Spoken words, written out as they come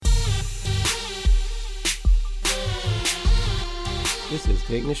This is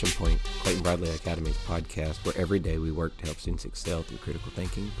The Ignition Point, Clayton Bradley Academy's podcast where every day we work to help students excel through critical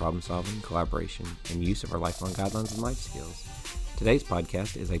thinking, problem solving, collaboration, and use of our lifelong guidelines and life skills. Today's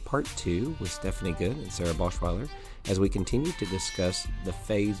podcast is a part 2 with Stephanie Good and Sarah Boschweiler as we continue to discuss the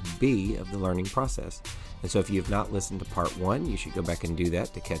phase B of the learning process. And so if you have not listened to part 1, you should go back and do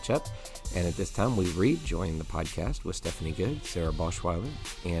that to catch up. And at this time, we rejoin the podcast with Stephanie Good, Sarah Boschweiler,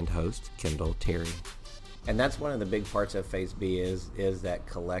 and host Kendall Terry. And that's one of the big parts of phase B is that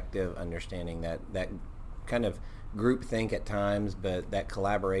collective understanding, that kind of group think at times, but that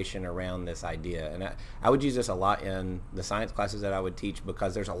collaboration around this idea. And I would use this a lot in the science classes that I would teach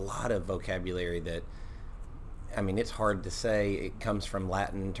because there's a lot of vocabulary that, I mean, it's hard to say. It comes from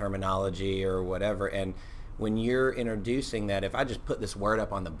Latin terminology or whatever. And when you're introducing that, if I just put this word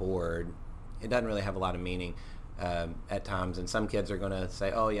up on the board, it doesn't really have a lot of meaning at times. And some kids are going to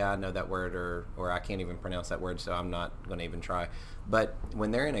say, oh, yeah, I know that word, or I can't even pronounce that word, so I'm not going to even try. But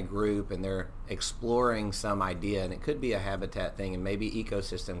when they're in a group and they're exploring some idea, and it could be a habitat thing, and maybe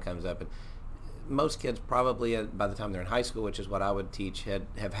ecosystem comes up, and most kids probably by the time they're in high school, which is what I would teach,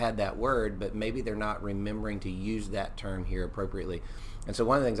 have had that word, but maybe they're not remembering to use that term here appropriately. And so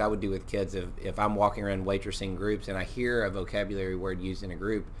one of the things I would do with kids, if I'm walking around waitressing groups and I hear a vocabulary word used in a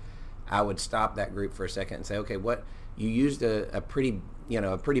group, I would stop that group for a second and say, okay, what you used a pretty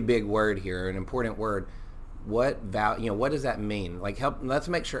big word here, an important word. What does that mean? Let's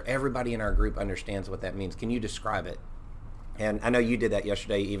make sure everybody in our group understands what that means. Can you describe it? And I know you did that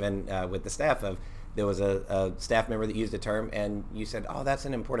yesterday, even with the staff. There was a staff member that used a term, and you said, "Oh, that's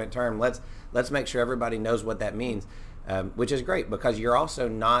an important term. Let's make sure everybody knows what that means," which is great because you're also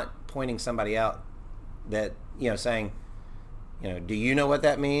not pointing somebody out that saying, do you know what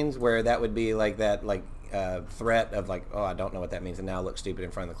that means? Where that would be like that, threat of oh, I don't know what that means, and now I look stupid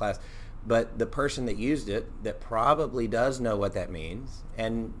in front of the class. But the person that used it, that probably does know what that means,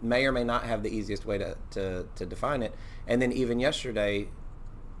 and may or may not have the easiest way to define it. And then even yesterday,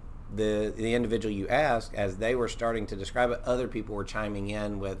 the individual you asked, as they were starting to describe it, other people were chiming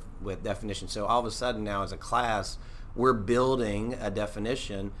in with definitions. So all of a sudden now as a class, we're building a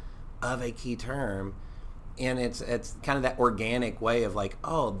definition of a key term. And it's kind of that organic way of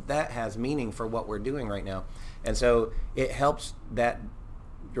oh, that has meaning for what we're doing right now. And so it helps that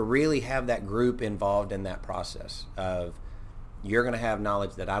to really have that group involved in that process of you're going to have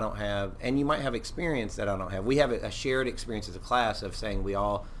knowledge that I don't have, and you might have experience that I don't have. We have a shared experience as a class of saying we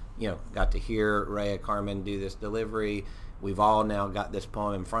all, got to hear Rhea Carmen do this delivery. We've all now got this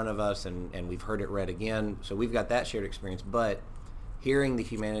poem in front of us, and we've heard it read again. So we've got that shared experience. But hearing the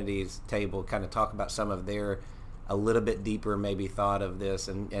humanities table kind of talk about some of their a little bit deeper maybe thought of this,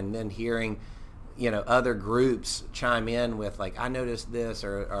 and then hearing other groups chime in with I noticed this,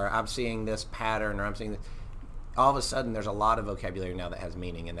 or I'm seeing this pattern, or I'm seeing this. All of a sudden there's a lot of vocabulary now that has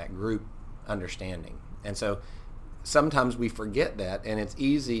meaning in that group understanding. And so sometimes we forget that, and it's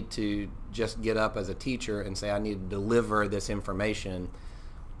easy to just get up as a teacher and say I need to deliver this information,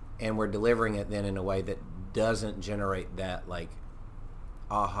 and we're delivering it then in a way that doesn't generate that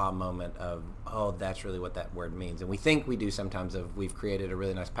aha moment of, oh, that's really what that word means. And we think we do sometimes of we've created a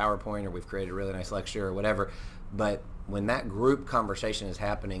really nice PowerPoint, or we've created a really nice lecture or whatever. But when that group conversation is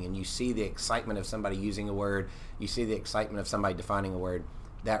happening and you see the excitement of somebody using a word, you see the excitement of somebody defining a word,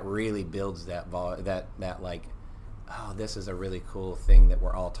 that really builds that oh, this is a really cool thing that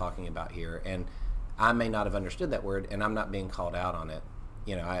we're all talking about here. And I may not have understood that word, and I'm not being called out on it.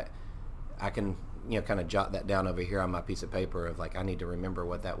 I can kind of jot that down over here on my piece of paper of I need to remember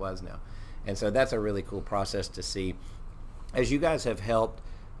what that was now. And so that's a really cool process to see. As you guys have helped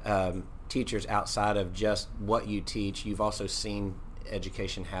teachers outside of just what you teach, you've also seen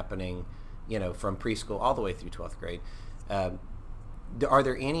education happening, from preschool all the way through 12th grade. Are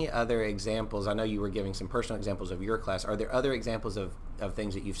there any other examples? I know you were giving some personal examples of your class. Are there other examples of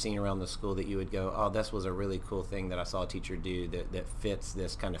things that you've seen around the school that you would go, oh, this was a really cool thing that I saw a teacher do that fits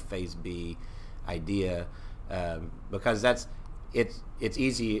this kind of phase B idea? Because it's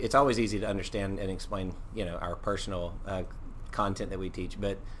easy. It's always easy to understand and explain, our personal content that we teach.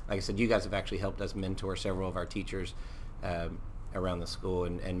 But like I said, you guys have actually helped us mentor several of our teachers around the school,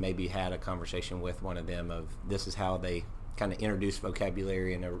 and maybe had a conversation with one of them of this is how they kind of introduce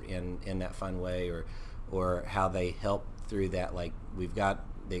vocabulary in that fun way, or how they help through that. We've got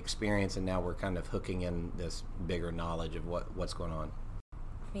the experience, and now we're kind of hooking in this bigger knowledge of what's going on.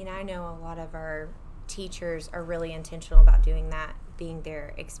 I mean, I know a lot of our teachers are really intentional about doing that, being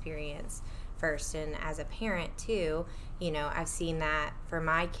their experience first. And as a parent too, I've seen that for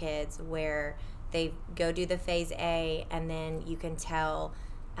my kids where they go do the phase A, and then you can tell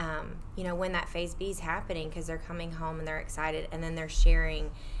when that phase B is happening, because they're coming home and they're excited, and then they're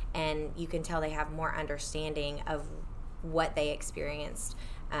sharing, and you can tell they have more understanding of what they experienced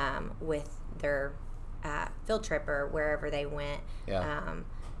with their field trip or wherever they went. Yeah.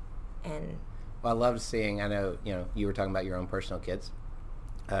 And Well, I loved seeing, I know, you were talking about your own personal kids.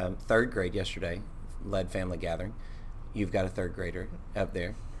 Third grade yesterday led family gathering. You've got a third grader up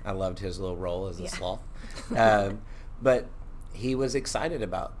there. I loved his little role as a sloth. But he was excited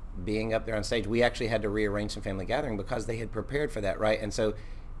about being up there on stage. We actually had to rearrange some family gathering because they had prepared for that, right? And so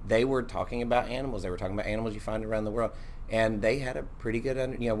they were talking about animals. They were talking about animals you find around the world. And they had a pretty good,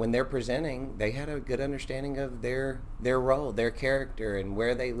 when they're presenting, they had a good understanding of their role, their character, and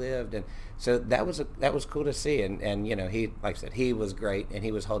where they lived. And so that was cool to see. And he, like I said, he was great, and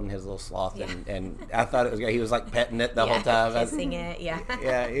he was holding his little sloth, and I thought it was great. He was like petting it the whole time, kissing it, yeah.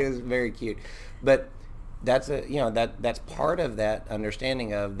 Yeah, it was very cute. But that's that's part of that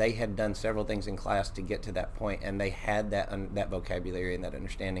understanding of they had done several things in class to get to that point, and they had that vocabulary and that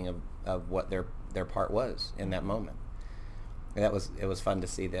understanding of what their part was in that moment. And it was fun to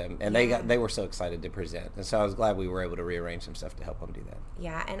see them, and they were so excited to present, and so I was glad we were able to rearrange some stuff to help them do that.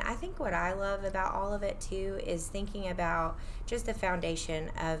 Yeah, and I think what I love about all of it too is thinking about just the foundation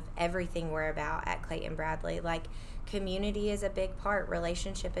of everything we're about at Clayton Bradley. Like, community is a big part,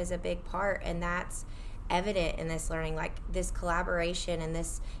 relationship is a big part, and that's evident in this learning. Like, this collaboration and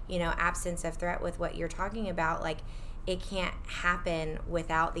this absence of threat with what you're talking about, like, it can't happen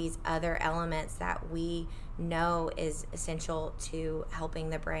without these other elements that we know is essential to helping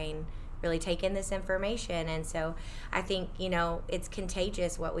the brain really take in this information. And so I think, it's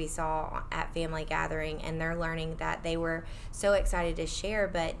contagious what we saw at family gathering, and they're learning that they were so excited to share,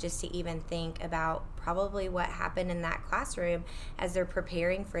 but just to even think about probably what happened in that classroom as they're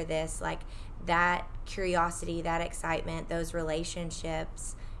preparing for this, like that curiosity, that excitement, those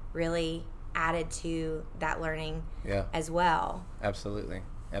relationships really added to that learning as well. Absolutely.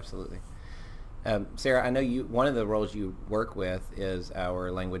 Sarah, I know one of the roles you work with is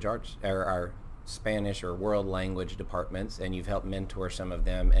our language arts, or our Spanish or world language departments, and you've helped mentor some of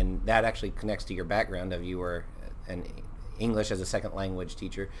them, and that actually connects to your background of you were an English as a second language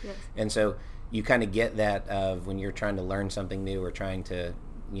teacher. Yes. And so you kind of get that of when you're trying to learn something new or trying to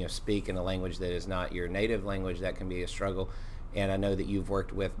speak in a language that is not your native language, that can be a struggle. And I know that you've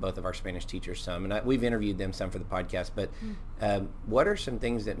worked with both of our Spanish teachers some, and we've interviewed them some for the podcast, but what are some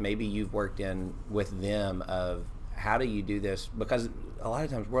things that maybe you've worked in with them of how do you do this? Because a lot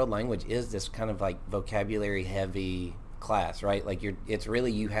of times world language is this kind of like vocabulary heavy class, right? Like it's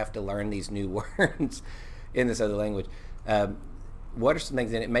really, you have to learn these new words in this other language. What are some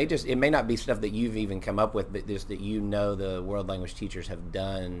things, and it may not be stuff that you've even come up with, but just that the world language teachers have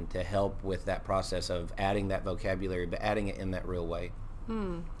done to help with that process of adding that vocabulary, but adding it in that real way?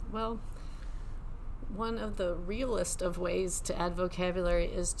 Well, one of the realest of ways to add vocabulary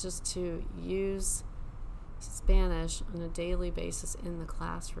is just to use Spanish on a daily basis in the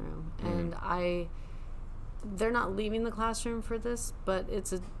classroom. And they're not leaving the classroom for this, but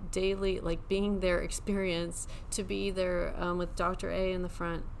it's a daily, like, being their experience to be there with Dr. A in the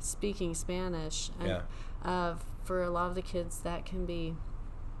front speaking Spanish. And for a lot of the kids, that can be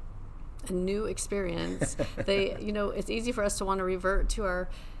a new experience. They, it's easy for us to want to revert to our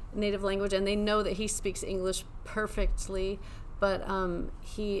native language, and they know that he speaks English perfectly, but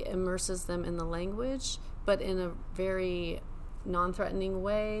he immerses them in the language, but in a very non-threatening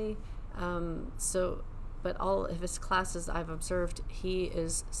way. But all of his classes I've observed, he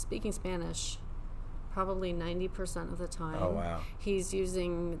is speaking Spanish probably 90% of the time. Oh, wow. He's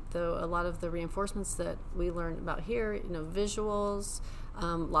using a lot of the reinforcements that we learned about here, visuals,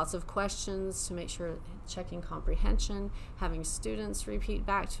 lots of questions to make sure, checking comprehension, having students repeat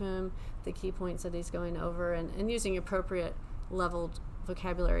back to him the key points that he's going over, and using appropriate leveled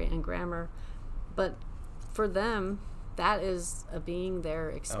vocabulary and grammar. But for them, that is a being there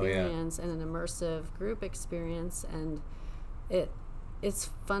experience and an immersive group experience, and it's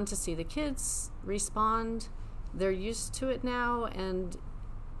fun to see the kids respond. They're used to it now, and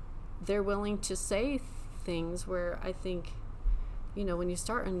they're willing to say things where I think, when you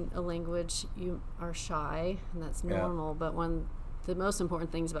start in a language, you are shy, and that's normal, but one the most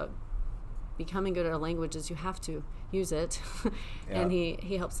important things about becoming good at a language is you have to use it. And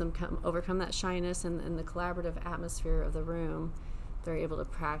he helps them overcome that shyness, and the collaborative atmosphere of the room. They're able to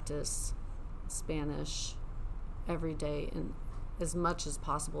practice Spanish every day and as much as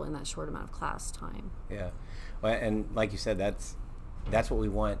possible in that short amount of class time. Yeah. Well, and like you said, that's what we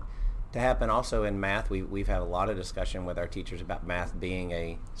want to happen also in math. We've had a lot of discussion with our teachers about math being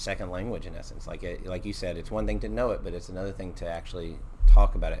a second language in essence. Like you said, it's one thing to know it, but it's another thing to actually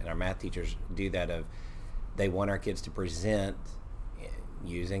talk about it, and our math teachers do that. They want our kids to present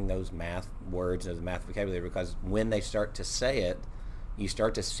using those math words and the math vocabulary, because when they start to say it, you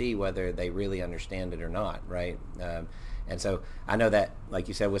start to see whether they really understand it or not, right? And so I know that, like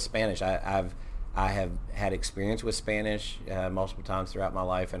you said, with Spanish, I have had experience with Spanish multiple times throughout my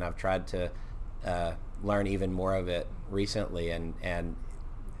life, and I've tried to learn even more of it recently. And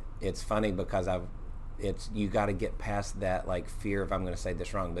it's funny because you got to get past that like fear of I'm going to say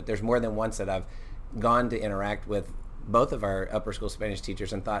this wrong. But there's more than once that I've gone to interact with both of our upper school Spanish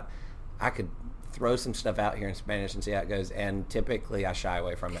teachers and thought I could throw some stuff out here in Spanish and see how it goes, and typically I shy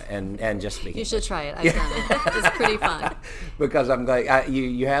away from it and just speak. You should try it. I've done it. It's pretty fun. Because I'm like,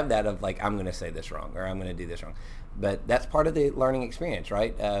 you have that of like, I'm going to say this wrong or I'm going to do this wrong. But that's part of the learning experience,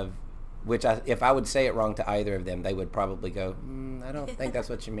 right? Which if I would say it wrong to either of them, they would probably go, I don't think that's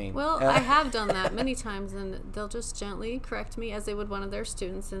what you mean. Well, I have done that many times, and they'll just gently correct me as they would one of their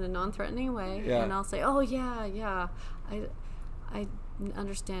students in a non-threatening way. Yeah. And I'll say, oh, yeah, I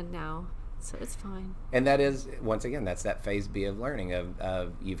understand now. So it's fine. And that is, once again, that's that phase B of learning,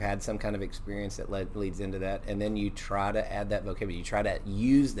 of you've had some kind of experience that leads into that, and then you try to add that vocabulary. You try to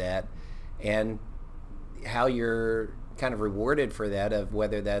use that, and how you're kind of rewarded for that, of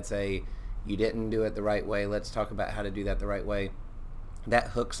whether that's you didn't do it the right way, let's talk about how to do that the right way, that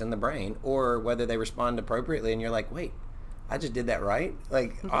hooks in the brain, or whether they respond appropriately and you're like, wait, I just did that right?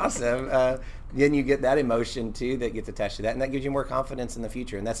 Like, awesome. Then you get that emotion too that gets attached to that, and that gives you more confidence in the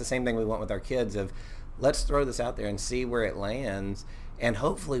future. And that's the same thing we want with our kids, of let's throw this out there and see where it lands, and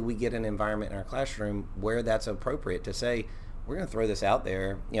hopefully we get an environment in our classroom where that's appropriate to say, we're going to throw this out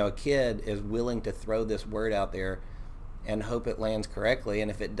there. A kid is willing to throw this word out there and hope it lands correctly,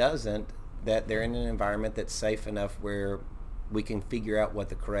 and if it doesn't, that they're in an environment that's safe enough where we can figure out what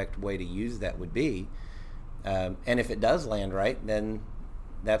the correct way to use that would be. And if it does land right, then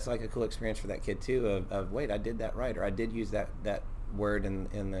that's like a cool experience for that kid too, of wait, I did that right, or I did use that word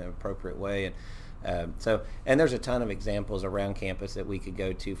in the appropriate way. And and there's a ton of examples around campus that we could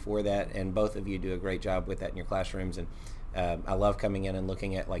go to for that, and both of you do a great job with that in your classrooms. And I love coming in and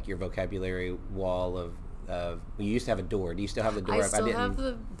looking at like your vocabulary wall of you used to have a door. Do you still have the door? I still have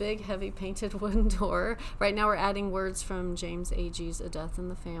the big, heavy painted wooden door. Right now we're adding words from James Agee's A Death in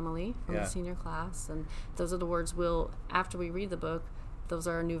the Family from the senior class. And those are the words after we read the book, those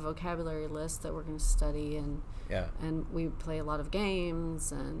are our new vocabulary list that we're going to study. And we play a lot of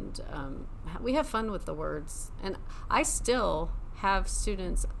games, and we have fun with the words. And I still have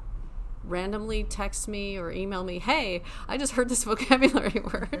students randomly text me or email me, hey, I just heard this vocabulary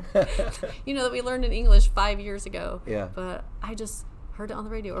word that we learned in English 5 years ago, but I just heard it on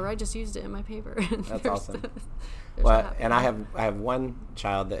the radio, or I just used it in my paper. That's awesome. Well, and I have one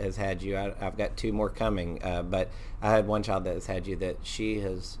child that has had you. I've got two more coming, but I had one child that has had you that she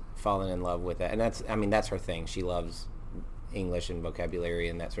has fallen in love with that, and that's her thing. She loves English and vocabulary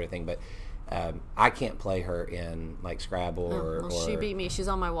and that sort of thing, but I can't play her in like Scrabble or she beat me. She's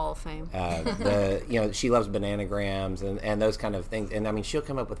on my wall of fame. She loves bananagrams and those kind of things. And she'll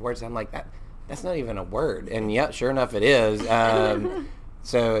come up with words. I'm like, that's not even a word. And yeah, sure enough, it is.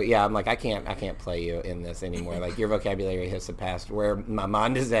 So yeah, I'm like, I can't play you in this anymore. Like, your vocabulary has surpassed where my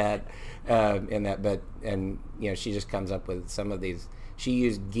mind is at in that. But she just comes up with some of these. She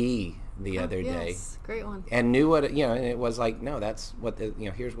used ghee the other day. Great one. And knew what and it was like, no, that's what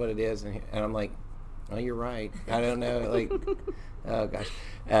here's what it is, and I'm like, oh, you're right. I don't know, like, oh gosh,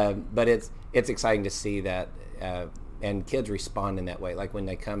 but it's exciting to see that, and kids respond in that way. Like when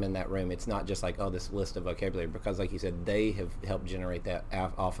they come in that room, it's not just like, oh, this list of vocabulary, because like you said, they have helped generate that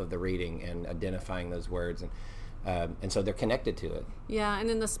off of the reading and identifying those words, and so they're connected to it. Yeah, and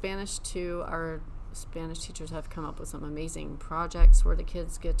in the Spanish too, our Spanish teachers have come up with some amazing projects where the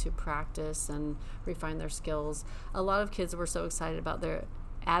kids get to practice and refine their skills. A lot of kids were so excited about their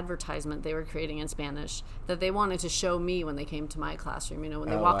advertisement they were creating in Spanish that they wanted to show me when they came to my classroom. When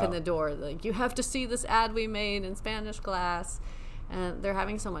they walk in the door, like, you have to see this ad we made in Spanish class. And they're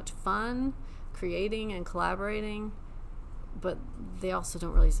having so much fun creating and collaborating, but they also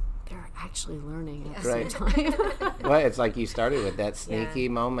don't realize they're actually learning at the same time. Well, it's like you started with that sneaky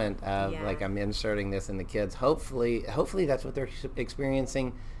moment of like, I'm inserting this in the kids. Hopefully that's what they're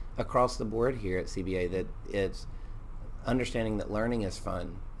experiencing across the board here at CBA, that it's understanding that learning is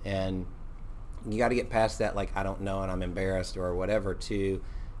fun, and you got to get past that, like, I don't know and I'm embarrassed or whatever, to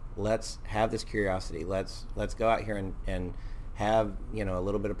let's have this curiosity. Let's go out here and have a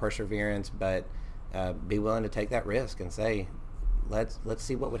little bit of perseverance, but be willing to take that risk and say, let's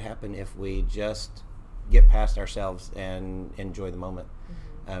see what would happen if we just get past ourselves and enjoy the moment.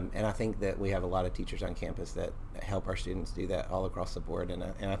 And I think that we have a lot of teachers on campus that help our students do that all across the board. And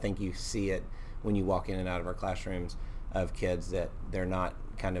I think you see it when you walk in and out of our classrooms of kids, that they're not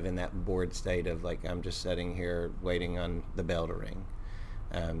kind of in that bored state of like, I'm just sitting here waiting on the bell to ring.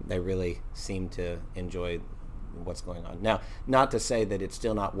 They really seem to enjoy what's going on. Now, not to say that it's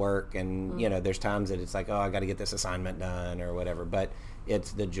still not work, and there's times that it's like, oh, I got to get this assignment done or whatever, but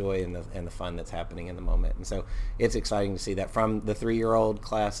it's the joy and the fun that's happening in the moment. And so it's exciting to see that from the 3-year-old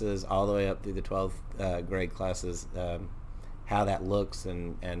classes all the way up through the 12th grade classes, how that looks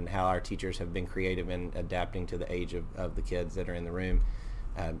and how our teachers have been creative in adapting to the age of the kids that are in the room,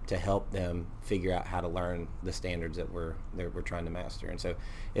 to help them figure out how to learn the standards that we're trying to master. And so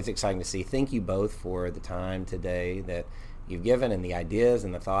it's exciting to see. Thank you both for the time today that you've given and the ideas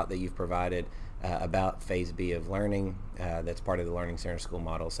and the thought that you've provided about Phase B of learning that's part of the Learning Center School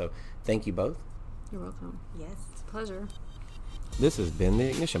model. So thank you both. You're welcome. Yes. It's a pleasure. This has been The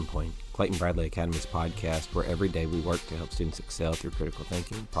Ignition Point, Clayton Bradley Academy's podcast, where every day we work to help students excel through critical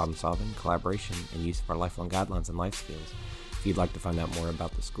thinking, problem solving, collaboration, and use of our lifelong guidelines and life skills. If you'd like to find out more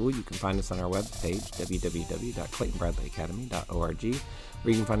about the school, you can find us on our webpage, www.claytonbradleyacademy.org, or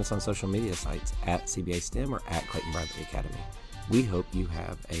you can find us on social media sites at CBA STEM or at Clayton Bradley Academy. We hope you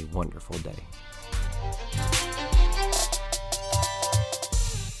have a wonderful day.